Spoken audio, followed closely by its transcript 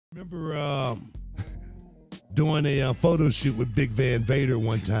Remember doing a photo shoot with Big Van Vader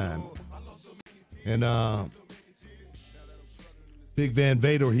one time. And Big Van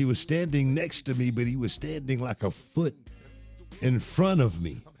Vader, he was standing next to me, but he was standing like a foot in front of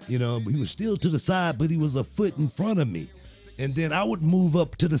me. You know, he was still to the side, but he was a foot in front of me. And then I would move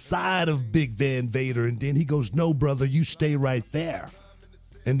up to the side of Big Van Vader, and then he goes, "No, brother, you stay right there."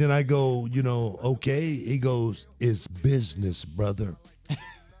 And then I go, okay. He goes, "It's business, brother."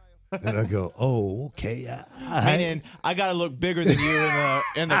 And I go, "Oh, okay." Meaning, I got to look bigger than you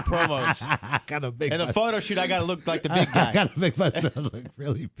in the promos. I gotta make In the photo shoot, I got to look like the big guy. I gotta make myself look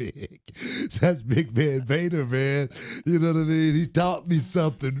really big. That's Big Van Vader, man. You know what I mean? He taught me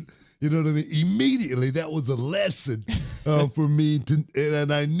something. You know what I mean? Immediately, that was a lesson for me.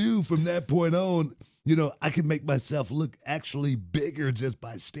 And I knew from that point on, I could make myself look actually bigger just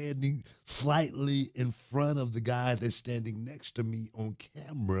by standing slightly in front of the guy that's standing next to me on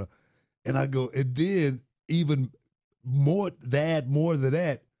camera. And I go, and then even more than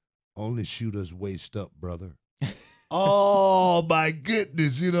that, only shoot us waist up, brother. Oh, my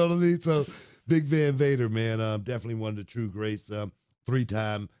goodness. You know what I mean? So, Big Van Vader, man, definitely one of the true greats.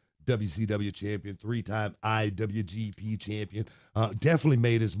 Three-time WCW champion, three-time IWGP champion. Definitely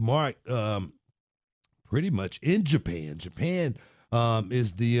made his mark pretty much in Japan. Japan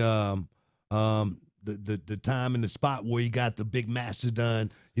is the time and the spot where he got the big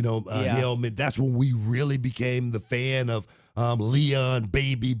Mastodon, helmet. That's when we really became the fan of Leon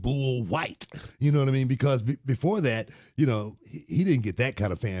Baby Bull White. You know what I mean? Because before that, he didn't get that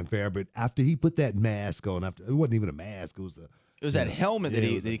kind of fanfare. But after he put that mask on, it wasn't even a mask. It was that helmet that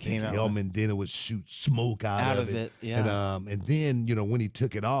he came out helmet, with. And then it would shoot smoke out of it. Yeah. And then, when he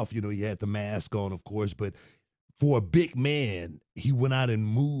took it off, he had the mask on, of course. But for a big man, he went out and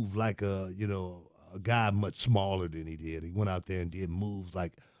moved like a guy much smaller than he did. He went out there and did moves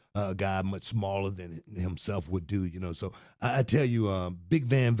like a guy much smaller than himself would do, So I tell you, Big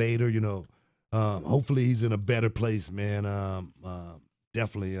Van Vader, hopefully he's in a better place, man.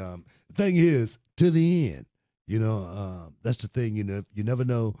 Definitely. The thing is, to the end, that's the thing, you never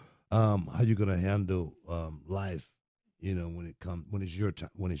know how you're gonna handle life, when it's your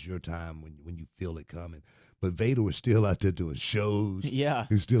time, when you feel it coming. But Vader was still out there doing shows. Yeah.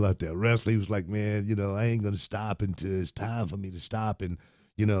 He was still out there wrestling. He was like, man, I ain't gonna stop until it's time for me to stop. And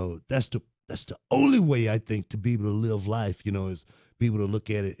that's the only way I think to be able to live life, is be able to look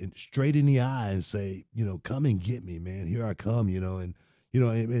at it and straight in the eye and say, come and get me, man. Here I come, and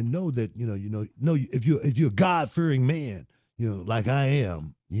know that, if you're a God-fearing man, like I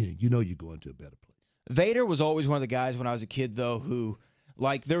am, you're going to a better place. Vader was always one of the guys when I was a kid, though, who,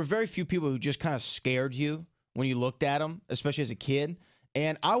 there were very few people who just kind of scared you when you looked at him, especially as a kid.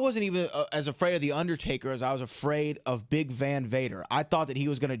 And I wasn't even as afraid of The Undertaker as I was afraid of Big Van Vader. I thought that he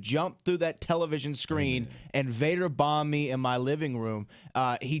was going to jump through that television screen and Vader bomb me in my living room.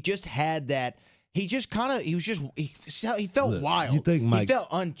 He just had that. He felt wild. You think he felt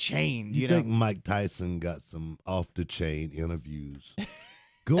unchained. You think Mike Tyson got some off the chain interviews?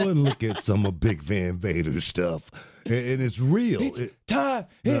 Go and look at some of Big Van Vader's stuff, and it's real. It's time.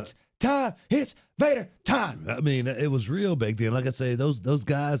 It's Vader time. I mean, it was real back then. Like I say, those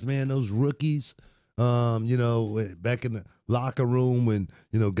guys, man, those rookies. Back in the locker room when,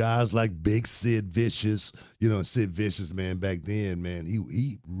 guys like Big Sid Vicious, Sid Vicious, man, back then, man,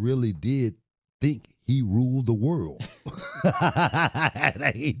 he really did think he ruled the world.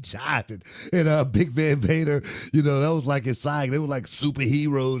 I ain't jiving. And Big Van Vader, that was like his side. They were like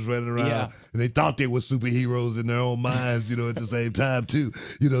superheroes running around. Yeah. And they thought they were superheroes in their own minds, at the same time, too.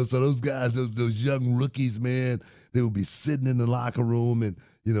 So those guys, those young rookies, man, they would be sitting in the locker room and,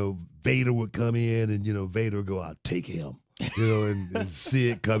 Vader would come in and, Vader would go, "I'll take him." And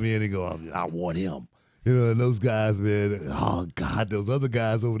Sid come in and go, "I want him." And those guys, man, oh, God, those other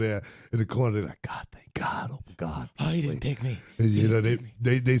guys over there in the corner, they're like, "God, thank God, oh, God." Oh, he didn't pick me. And,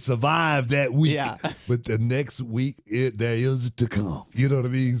 they survived that week. Yeah. But the next week, there is to come. You know what I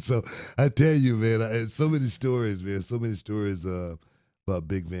mean? So I tell you, man, so many stories, man, about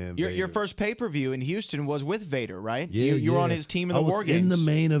Big Van Vader. Your first pay-per-view in Houston was with Vader, right? Yeah, you were on his team in the War Games. In the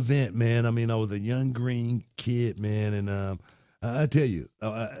main event, man. I mean, I was a young green kid, man, and I tell you,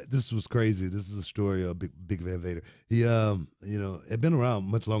 this was crazy. This is a story of Big Van Vader. He, had been around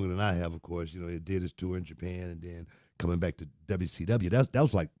much longer than I have, of course. He did his tour in Japan and then coming back to WCW. That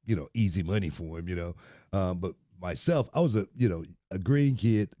was like, easy money for him, But myself, I was a green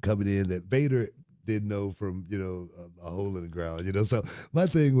kid coming in that Vader didn't know from a hole in the ground. So my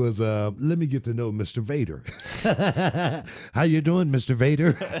thing was, let me get to know Mr. Vader. How you doing, Mr.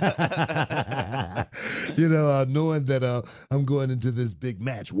 Vader? Knowing that I'm going into this big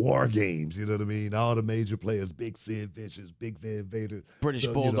match, War Games. You know what I mean? All the major players, Big Sid Vicious, Big Van Vader, British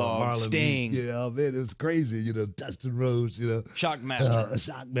Bulldog, Marlon Sting. Reed. Yeah, man, it was crazy. Dustin Rhodes. Shockmaster.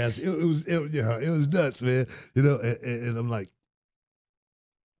 Shockmaster. It was nuts, man. And I'm like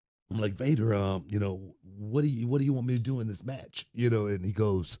Vader. What do you want me to do in this match? And he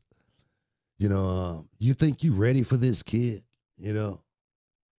goes, you think you ready for this, kid? And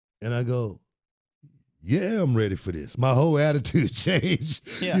I go, yeah, I'm ready for this. My whole attitude changed.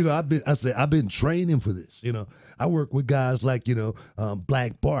 Yeah. I've been training for this. I work with guys like,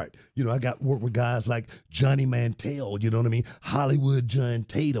 Black Bart. I got work with guys like Johnny Mantel, you know what I mean? Hollywood John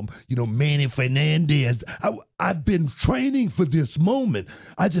Tatum, Manny Fernandez. I've been training for this moment.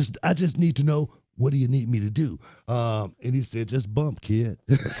 I just need to know, what do you need me to do? And he said, just bump, kid.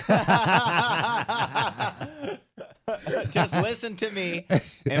 Just listen to me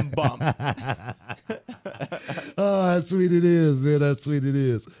and bump. Oh, how sweet it is, man. How sweet it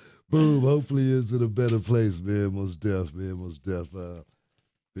is. Boom. Hopefully it's in a better place, man. Most deaf, man. Most deaf.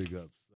 Big ups.